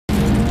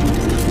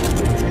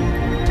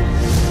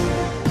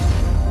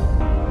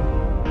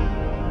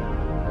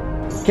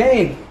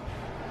Kane,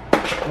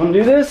 wanna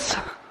do this?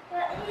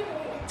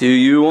 Do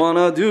you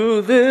wanna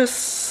do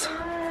this?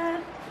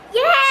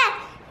 Yeah!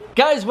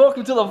 Guys,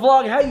 welcome to the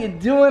vlog. How you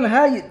doing?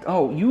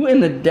 Oh, you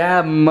in the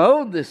dab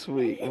mode this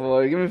week.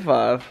 Boy, give me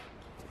 5.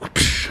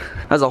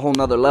 That's a whole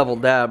nother level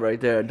dab right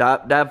there.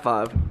 Dab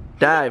 5.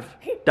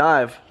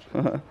 Dive.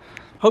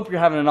 Hope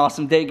you're having an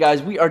awesome day,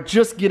 guys. We are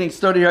just getting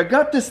started here. I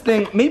got this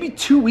thing maybe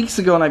 2 weeks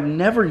ago and I've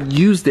never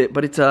used it,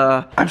 but it's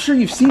I'm sure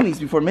you've seen these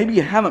before. Maybe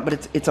you haven't,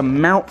 but it's a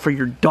mount for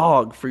your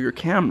dog, for your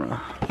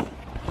camera.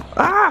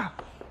 Ah!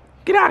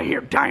 Get out of here,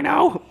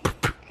 Dino!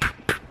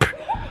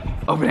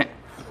 Open it.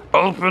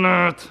 Open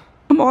it.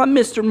 Come on,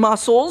 Mr.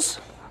 Muscles.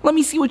 Let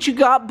me see what you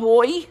got,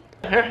 boy.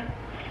 Here.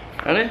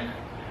 Ready?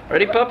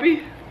 Ready,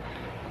 puppy?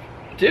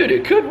 Dude,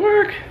 it could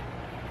work.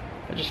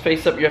 Just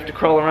face up, you have to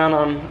crawl around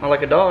on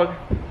like a dog.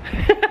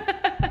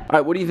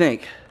 Alright, what do you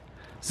think?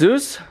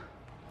 Zeus?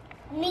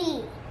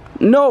 Me.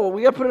 No,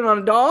 we gotta put it on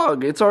a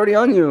dog. It's already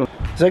on you.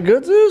 Is that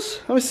good, Zeus?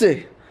 Let me see.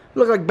 You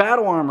look like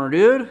battle armor,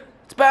 dude.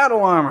 It's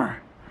battle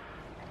armor.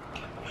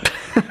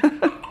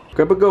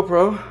 Grab a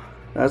GoPro.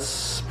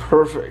 That's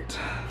perfect.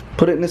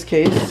 Put it in this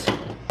case,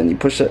 and you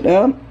push that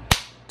down.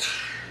 Does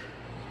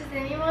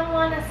anyone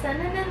want a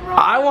cinnamon roll?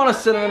 I want a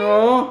cinnamon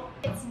roll.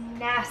 It's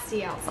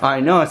nasty outside. I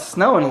know, it's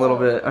snowing a little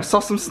bit. I saw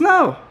some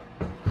snow.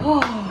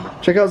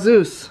 Check out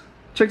Zeus.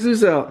 Check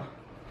Zeus out.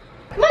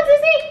 Come on,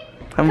 Susie.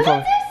 Having Come fun.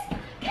 on, Zeus.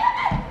 Come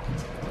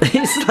on.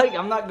 He's like,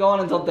 I'm not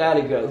going until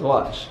Daddy goes.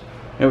 Watch.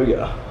 Here we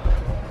go.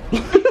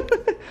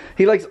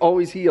 He likes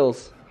always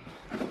heels.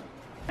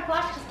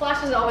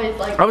 Flash is always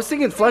like. I was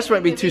thinking Flash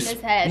might be too.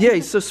 Yeah,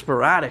 he's so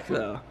sporadic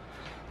though.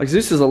 Like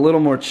Zeus is a little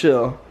more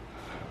chill.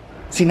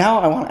 See, now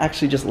I want to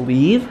actually just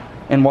leave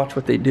and watch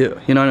what they do.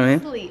 You know what I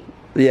mean? Sleep.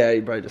 Yeah,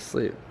 he'd probably just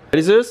sleep.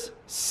 Ready, Zeus?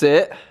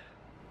 Sit.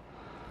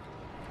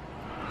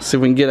 See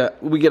if we can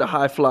get a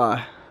high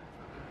fly.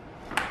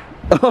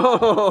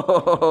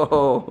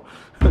 Oh. Oh.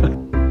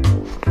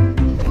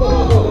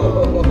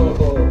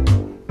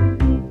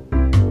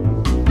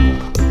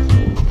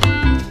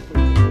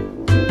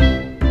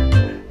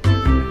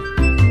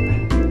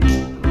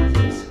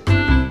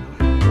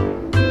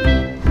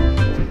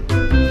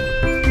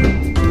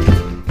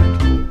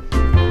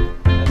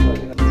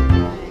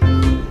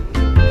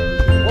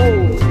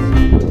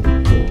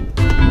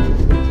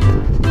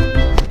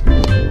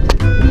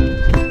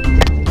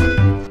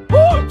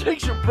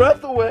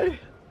 Breath away.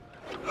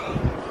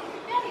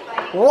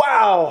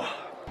 Wow.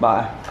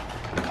 Bye.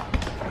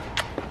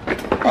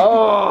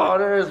 Oh,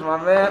 there's my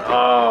man.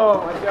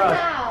 Oh my gosh.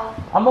 Wow.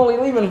 I'm only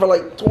leaving for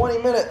like 20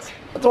 minutes.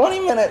 20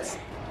 minutes.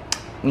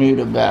 You're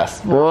the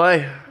best,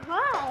 boy.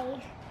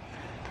 Why?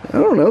 I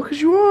don't know,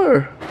 because you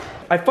are.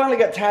 I finally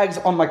got tags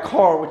on my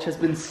car, which has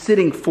been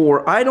sitting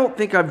for, I don't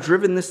think I've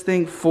driven this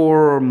thing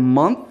for a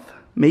month,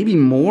 maybe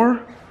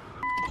more.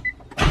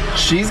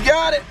 She's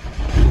got it.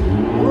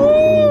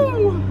 Woo!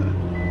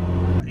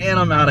 And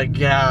I'm out of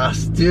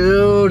gas,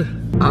 dude.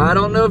 I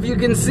don't know if you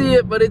can see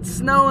it, but it's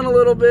snowing a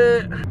little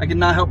bit. I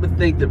cannot help but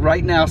think that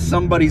right now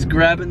somebody's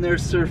grabbing their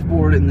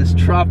surfboard in this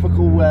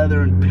tropical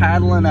weather and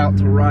paddling out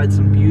to ride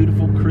some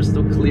beautiful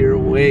crystal clear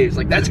waves.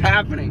 Like, that's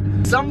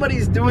happening.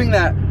 Somebody's doing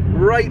that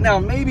right now.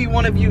 Maybe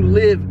one of you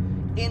live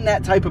in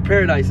that type of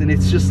paradise and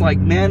it's just like,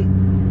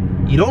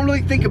 man, you don't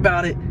really think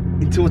about it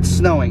until it's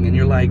snowing and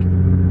you're like,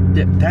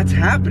 that's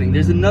happening.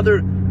 There's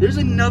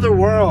another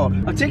world.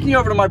 I'm taking you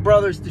over to my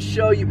brother's to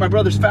show you, my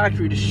brother's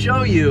factory, to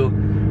show you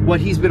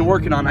what he's been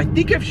working on. I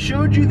think I've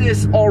showed you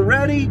this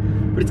already,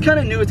 but it's kind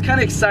of new. It's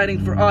kind of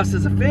exciting for us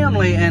as a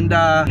family, and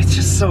it's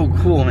just so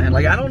cool, man.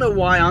 Like, I don't know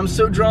why I'm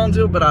so drawn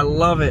to it, but I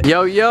love it.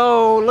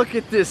 Yo, look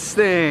at this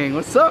thing.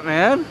 What's up,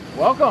 man?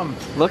 Welcome.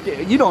 Look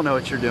at, you don't know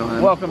what you're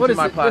doing. Welcome to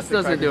my plastic.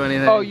 This doesn't do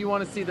anything. Oh, you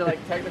want to see the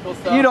like technical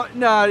stuff? You don't.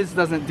 No, this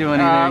doesn't do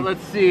anything.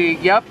 Let's see.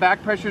 Yep,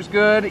 back pressure's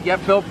good. Yep,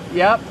 Phil.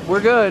 Yep,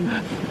 we're good.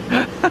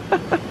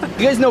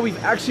 You guys know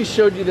we've actually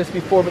showed you this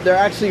before, but they're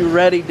actually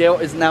ready. Dale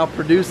is now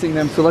producing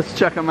them, so let's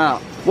check them out.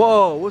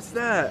 Whoa, what's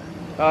that?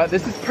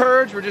 This is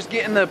purge. We're just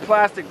getting the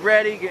plastic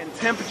ready, getting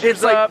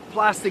temperatures like up.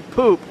 Plastic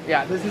poop.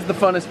 Yeah, this is the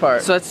funnest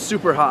part. So that's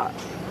super hot.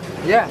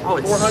 Yeah. Oh,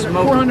 it's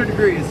 400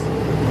 degrees.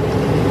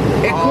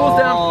 It cools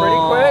down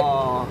pretty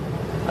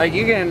quick. Like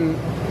you can.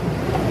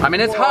 I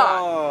mean, it's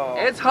hot.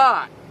 It's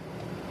hot.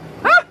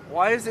 Ah!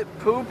 Why is it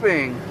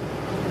pooping?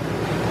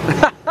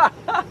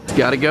 It's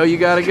gotta go. You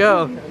gotta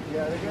go.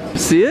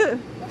 See it?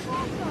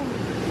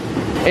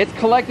 It's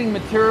collecting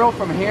material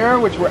from here,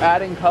 which we're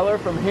adding color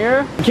from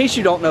here. In case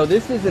you don't know,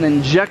 this is an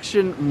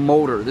injection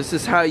molder. This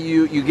is how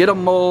you get a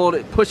mold,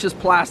 it pushes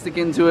plastic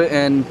into it,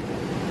 and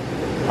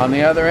on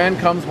the other end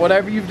comes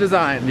whatever you've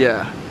designed.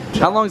 Yeah.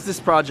 How long has this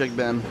project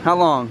been? How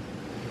long?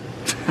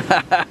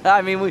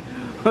 I mean,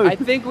 I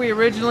think we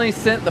originally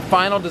sent the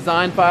final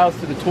design files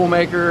to the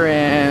toolmaker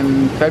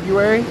in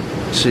February.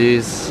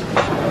 Jeez.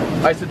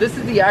 All right, so this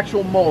is the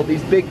actual mold,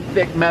 these big,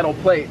 thick metal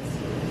plates.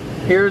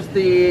 Here's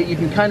the, you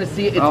can kind of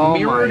see it, it's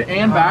mirrored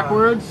and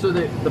backwards so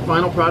that the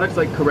final product's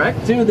like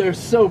correct. Dude, they're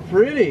so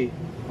pretty.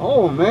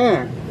 Oh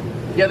man.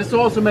 Yeah, this will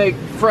also make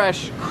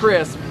fresh,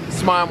 crisp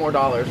smile more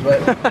dollars, but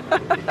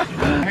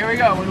here we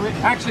go.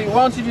 Actually,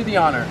 why don't you do the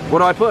honor? What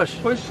do I push?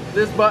 Push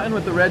this button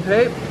with the red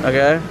tape.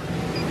 Okay.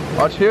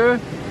 Watch here.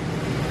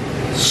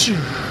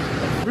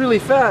 Really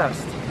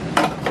fast.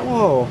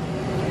 Whoa.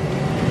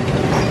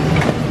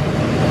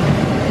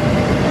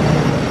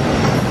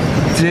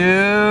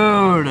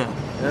 Dude.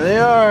 There they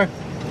are.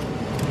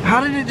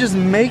 How did it just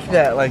make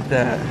that like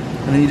that?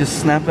 And then you just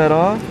snap that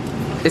off?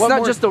 It's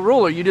not just a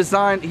ruler. He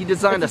designed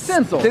a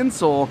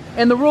stencil.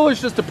 And the ruler's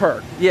just a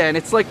perk. Yeah, and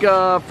it's like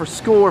for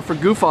school or for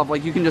goof off,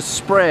 like you can just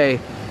spray.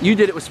 You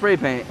did it with spray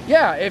paint.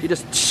 Yeah, if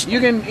you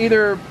can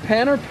either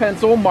pen or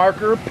pencil,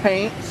 marker,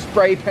 paint,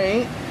 spray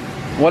paint,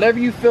 whatever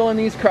you fill in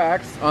these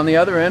cracks on the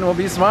other end will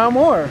be Smile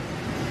More.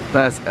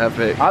 That's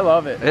epic. I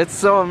love it. It's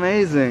so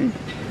amazing.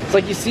 It's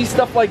like you see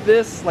stuff like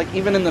this, like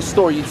even in the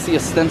store, you'd see a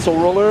stencil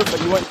ruler,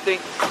 but you wouldn't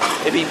think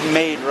it'd be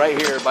made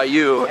right here by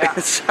you. Yeah.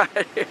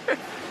 Inside here.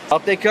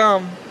 Up they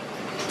come,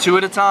 2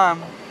 at a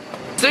time.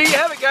 So there you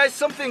have it, guys.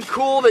 Something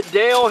cool that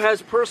Dale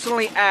has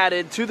personally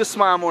added to the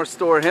Smile More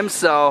store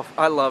himself.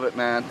 I love it,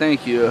 man.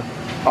 Thank you.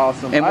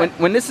 Awesome. And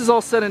when this is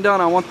all said and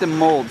done, I want them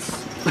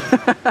molds.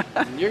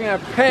 You're gonna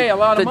pay a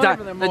lot of money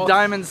for them molds. The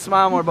diamond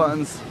Smile More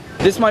buttons.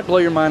 This might blow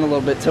your mind a little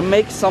bit. To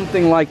make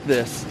something like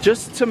this,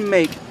 just to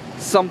make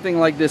something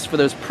like this for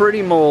those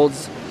pretty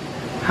molds,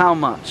 how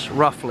much,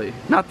 roughly?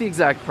 Not the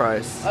exact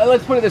price.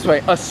 Let's put it this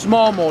way. A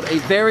small mold, a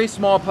very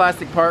small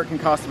plastic part can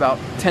cost about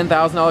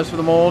 $10,000 for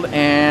the mold,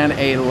 and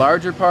a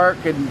larger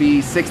part could be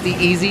 60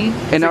 easy,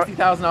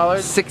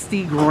 $60,000.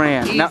 60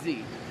 grand. Easy. Now,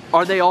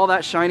 are they all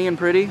that shiny and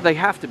pretty? They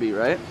have to be,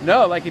 right?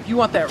 No, like if you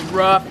want that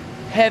rough,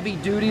 heavy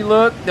duty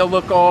look, they'll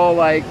look all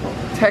like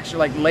texture,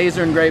 like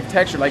laser engraved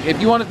texture. Like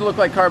if you want it to look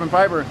like carbon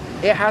fiber,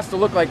 it has to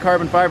look like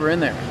carbon fiber in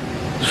there.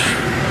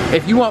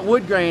 If you want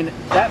wood grain,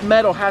 that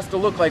metal has to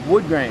look like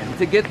wood grain.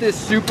 To get this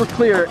super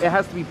clear, it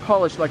has to be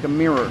polished like a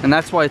mirror. And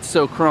that's why it's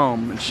so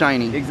chrome and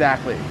shiny.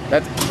 Exactly.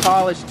 That's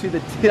polished to the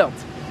tilt.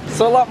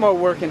 So a lot more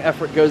work and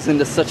effort goes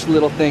into such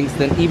little things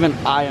than even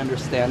I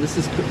understand. This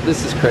is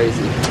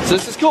crazy. So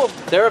this is cool.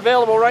 They're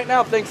available right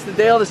now thanks to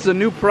Dale. This is a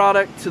new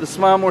product to the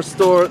Smile More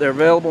store. They're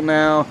available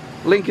now.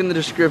 Link in the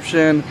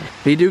description.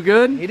 He do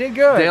good? He did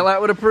good. Dale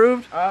Atwood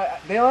approved?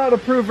 Dale Atwood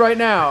approved right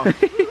now.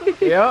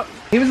 Yep.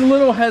 He was a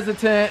little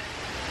hesitant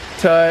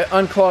to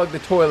unclog the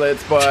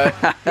toilets, but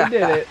he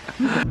did it.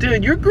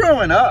 Dude, you're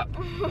growing up.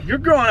 You're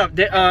growing up.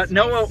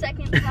 Noah.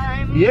 Second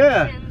time.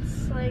 Yeah.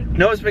 Since, like,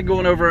 Noah's been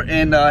going over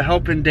and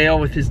helping Dale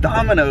with his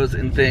dominoes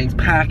and things,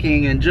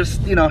 packing and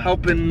just, you know,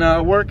 helping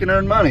work and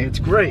earn money. It's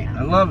great.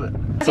 I love it.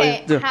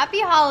 Okay,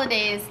 happy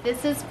holidays.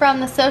 This is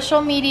from the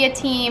social media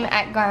team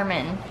at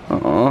Garmin.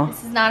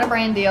 This is not a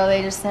brand deal.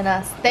 They just sent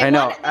us. They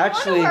want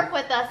to work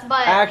with us,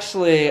 but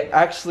actually,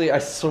 I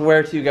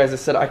swear to you guys, I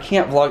said I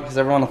can't vlog because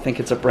everyone will think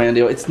it's a brand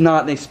deal. It's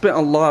not. They spent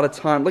a lot of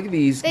time. Look at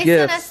these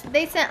gifts.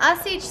 They sent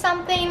us each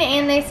something,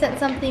 and they sent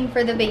something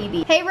for the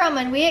baby. Hey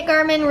Roman, we at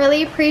Garmin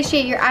really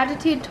appreciate your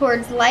attitude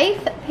towards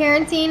life,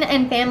 parenting,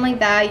 and family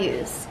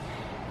values.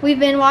 We've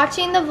been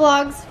watching the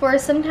vlogs for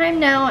some time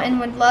now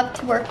and would love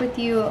to work with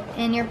you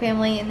and your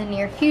family in the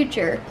near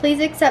future. Please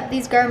accept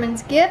these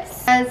Garmin's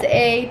gifts as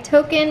a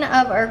token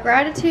of our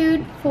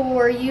gratitude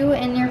for you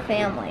and your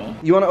family.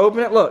 You want to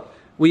open it? Look,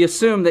 we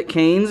assume that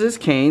Kane's is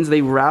Kane's.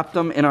 They wrapped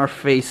them in our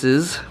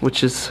faces,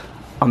 which is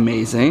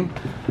amazing.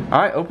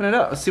 All right, open it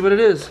up. Let's see what it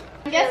is.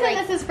 I'm guessing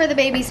this is for the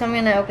baby, so I'm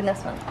going to open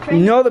this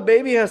one. No, the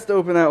baby has to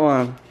open that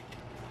one.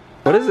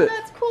 What is it?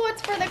 That's cool.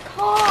 It's for the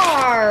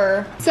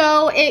car.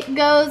 So it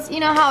goes, you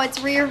know how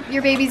it's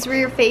your baby's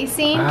rear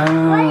facing?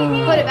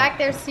 Put it back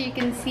there so you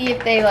can see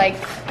if they like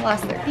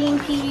lost their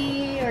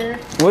pinky or...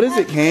 What is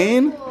it,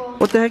 Kane? Cool.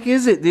 What the heck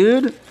is it,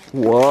 dude?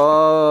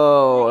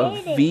 Whoa,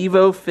 a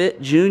Vivo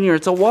Fit Junior.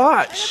 It's a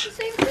watch. It's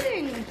the same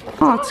thing.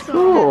 Oh, it's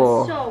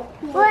cool. That's so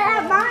cool. What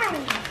am I?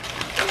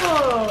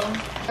 Whoa.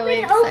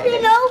 Really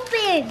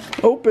Open.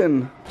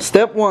 Open.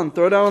 Step 1,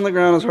 throw down on the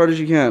ground as hard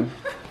as you can.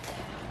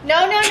 No.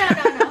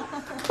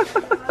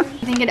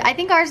 I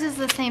think ours is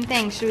the same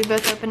thing. Should we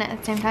both open it at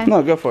the same time?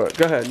 No, go for it.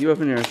 Go ahead. You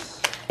open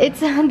yours. It's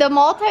the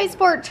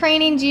multi-sport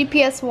training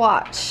GPS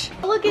watch.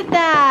 Look at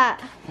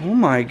that. Oh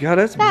my God,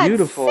 that's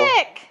beautiful. That's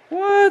sick.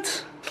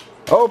 What?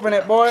 Open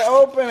it, boy.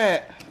 Open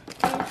it.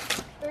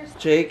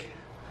 Jake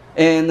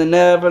and the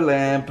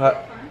Neverland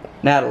Pot.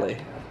 Natalie.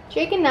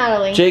 Jake and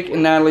Natalie. Jake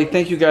and Natalie,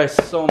 thank you guys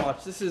so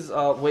much. This is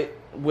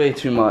way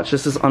too much.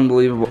 This is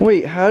unbelievable.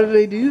 Wait, how did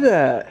they do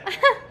that?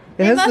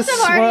 It has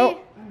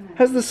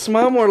the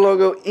Smile More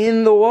logo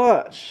in the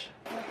watch.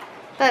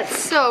 That's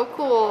so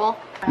cool.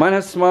 Mine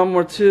has Smile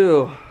More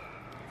too.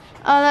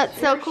 Oh, that's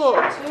so cool.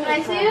 Can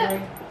I see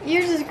it?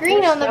 Yours is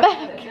green on the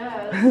back.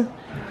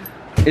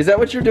 Is that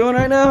what you're doing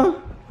right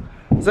now?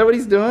 Is that what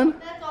he's doing?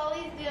 That's all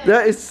he's doing.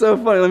 That is so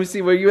funny. Let me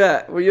see. Where you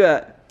at? Where you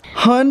at?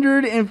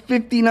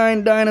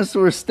 159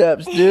 dinosaur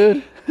steps,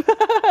 dude.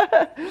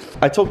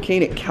 I told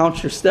Kane it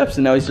counts your steps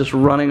and now he's just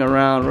running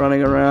around.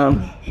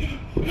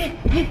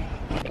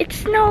 It's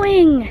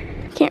snowing.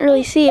 Can't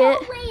really see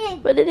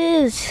it, but it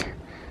is.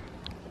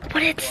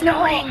 But it's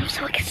snowing. I'm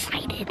so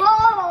excited.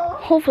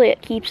 Hopefully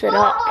it keeps it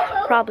up.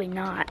 Probably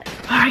not.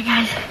 Alright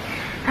guys,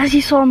 as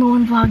you saw in the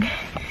one vlog,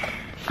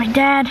 my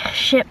dad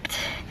shipped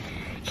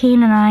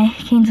Kane and I,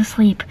 Kane's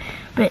asleep,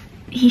 but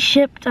he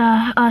shipped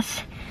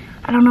us,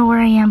 I don't know where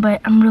I am,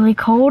 but I'm really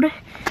cold. I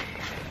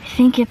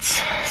think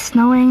it's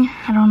snowing,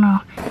 I don't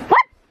know.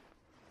 What?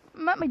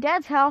 I'm at my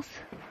dad's house.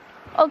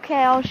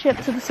 Okay, I'll ship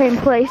to the same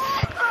place.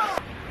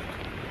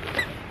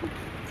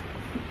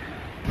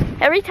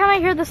 Every time I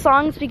hear the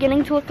song's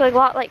beginning to look a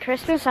lot like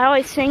Christmas, I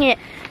always sing it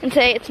and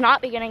say it's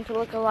not beginning to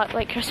look a lot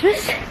like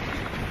Christmas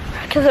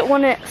because it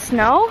wouldn't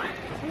snow.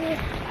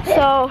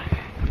 So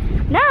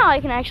now I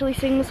can actually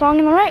sing the song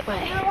in the right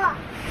way.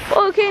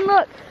 Oh, Kane,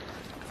 look.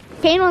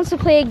 Kane wants to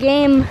play a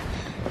game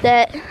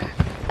that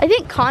I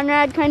think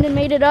Conrad kind of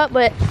made it up,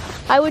 but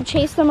I would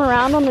chase them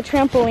around on the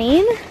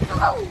trampoline.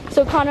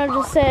 So Conrad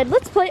just said,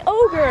 let's play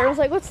Ogre. I was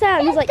like, what's that?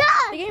 And he's like,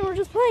 the game we're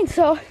just playing.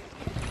 So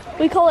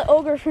we call it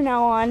Ogre from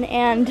now on.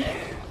 And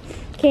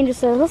Kane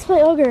just said, let's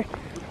play Ogre.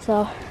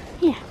 So,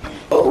 yeah.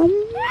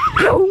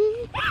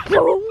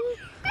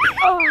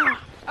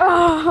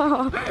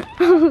 Oh,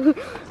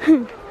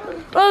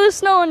 there's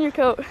snow on your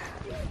coat.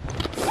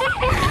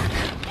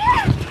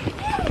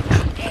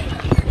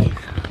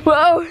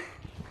 Whoa.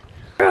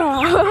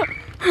 I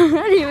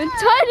didn't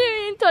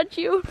even touch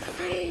you.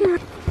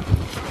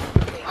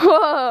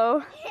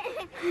 Whoa.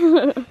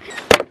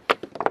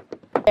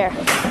 There.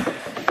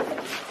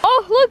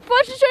 Oh, look,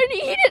 Flash is trying to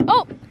eat it.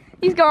 Oh,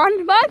 he's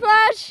gone. Bye,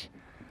 Flash.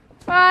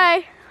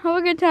 Bye. Have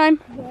a good time.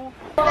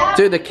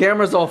 Dude, the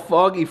camera's all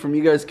foggy from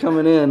you guys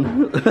coming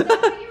in.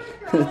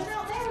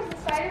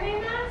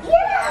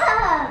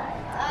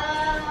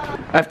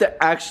 I have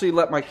to actually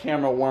let my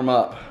camera warm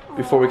up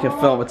before we can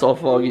film. It's all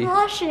foggy.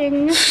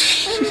 Washing.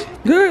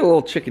 Good, a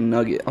little chicken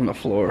nugget on the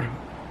floor.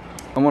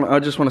 I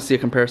just want to see a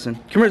comparison.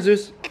 Come here,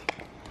 Zeus.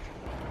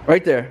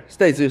 Right there.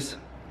 Stay, Zeus.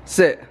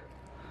 Sit.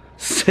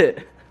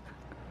 Sit.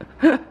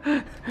 Look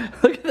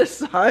at the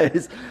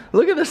size.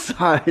 Look at the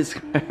size.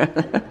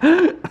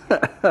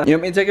 You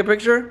want me to take a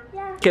picture?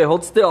 Yeah. Okay,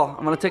 hold still.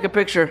 I'm gonna take a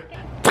picture.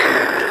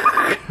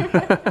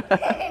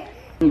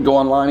 Go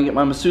online and get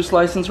my masseuse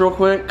license real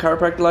quick.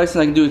 Chiropractor license.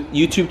 I can do a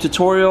YouTube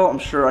tutorial. I'm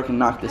sure I can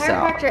knock this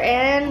out. Chiropractor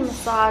and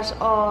massage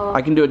all.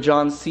 I can do a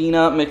John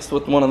Cena mixed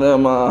with one of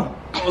them.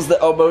 What was the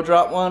elbow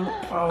drop one?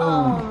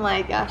 Oh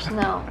my gosh,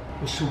 no.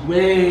 Push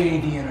away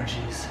the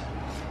energies.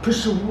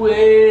 Push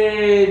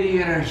away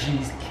the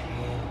energies,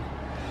 Kane.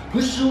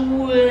 Push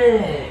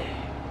away.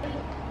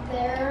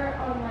 There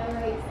on my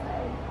right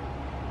side.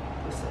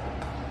 What's that?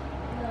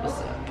 No. What's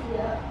that?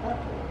 Yeah, up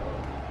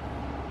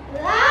a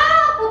little. Ow!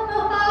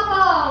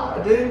 I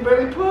didn't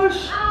barely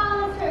push.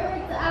 Ow, this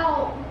hurts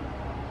out.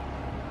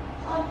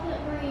 I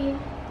can't breathe.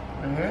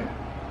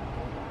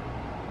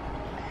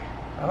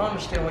 I don't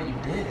understand what you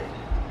did.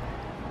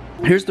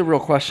 Here's the real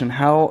question.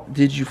 How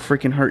did you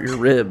freaking hurt your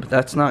rib?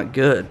 That's not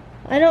good.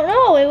 I don't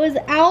know. It was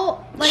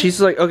out. Like,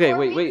 she's like, okay,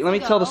 wait. Let me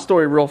tell the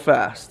story real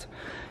fast.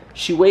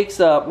 She wakes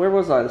up. Where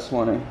was I this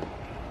morning?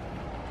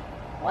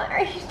 What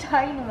are you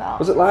talking about?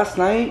 Was it last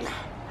night?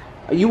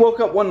 You woke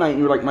up one night and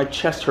you were like, my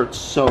chest hurts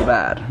so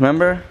bad.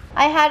 Remember?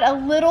 I had a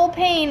little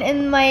pain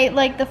in my,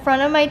 like, the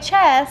front of my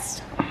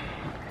chest.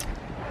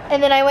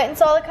 And then I went and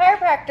saw the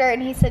chiropractor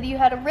and he said you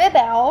had a rib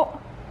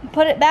out.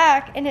 Put it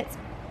back and it's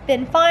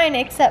been fine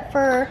except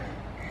for,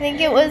 I think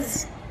it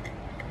was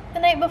the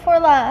night before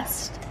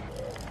last.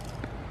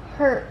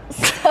 Hurt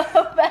so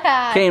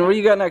bad. Kane, what do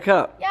you got in that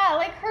cup? Yeah,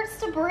 like hurts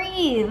to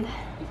breathe.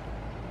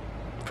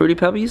 Fruity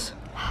Pebbles?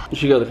 You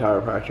should go to the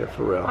chiropractor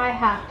for real. I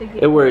have to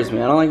get it worries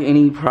me. I don't like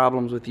any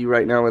problems with you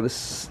right now with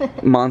this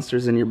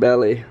monsters in your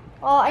belly.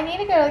 Well, I need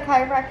to go to the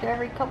chiropractor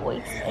every couple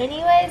weeks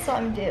anyway, so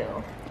I'm due.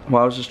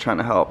 Well, I was just trying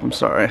to help. I'm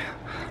sorry.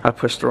 I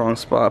pushed the wrong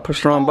spot. I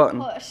pushed the wrong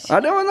button. Push. I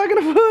know I'm not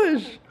gonna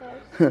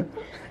push.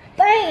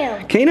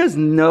 Bam! Kane has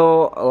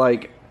no,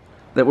 like,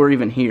 that we're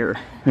even here.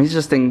 He's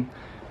just in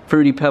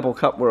Fruity Pebble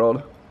Cup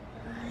world.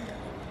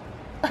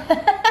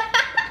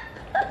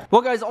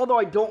 Well, guys, although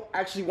I don't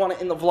actually want to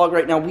end the vlog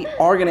right now, we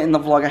are going to end the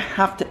vlog. I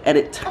have to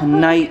edit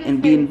tonight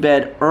and be in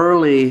bed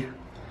early.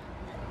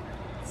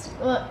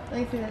 Look, let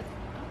me see this.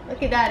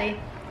 Look at Daddy.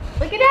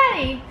 Look at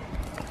Daddy.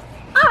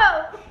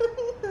 Oh!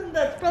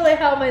 That's probably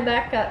how my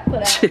back got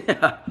put out.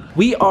 Yeah.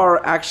 We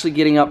are actually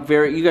getting up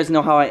you guys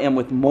know how I am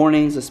with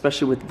mornings,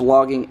 especially with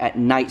vlogging at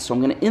night. So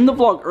I'm going to end the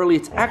vlog early.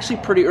 It's actually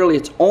pretty early.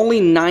 It's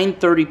only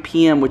 9:30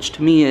 p.m., which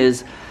to me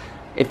is,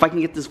 if I can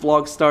get this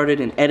vlog started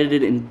and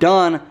edited and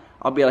done,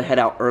 I'll be able to head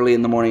out early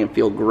in the morning and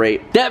feel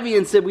great. That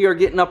being said, we are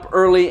getting up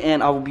early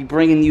and I will be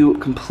bringing you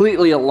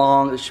completely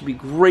along. There should be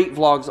great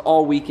vlogs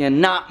all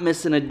weekend, not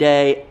missing a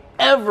day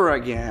ever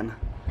again.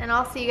 And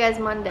I'll see you guys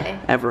Monday.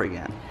 Ever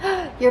again.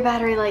 Your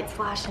battery light's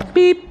flashing.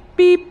 Beep,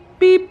 beep,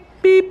 beep,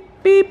 beep,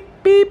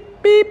 beep,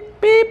 beep,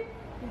 beep, beep.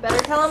 You better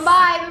tell him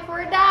bye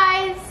before it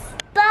dies.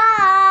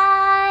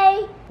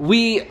 Bye.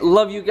 We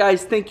love you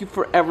guys. Thank you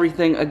for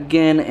everything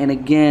again and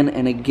again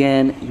and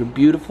again. You're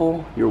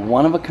beautiful. You're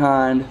one of a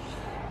kind.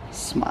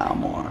 Smile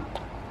more.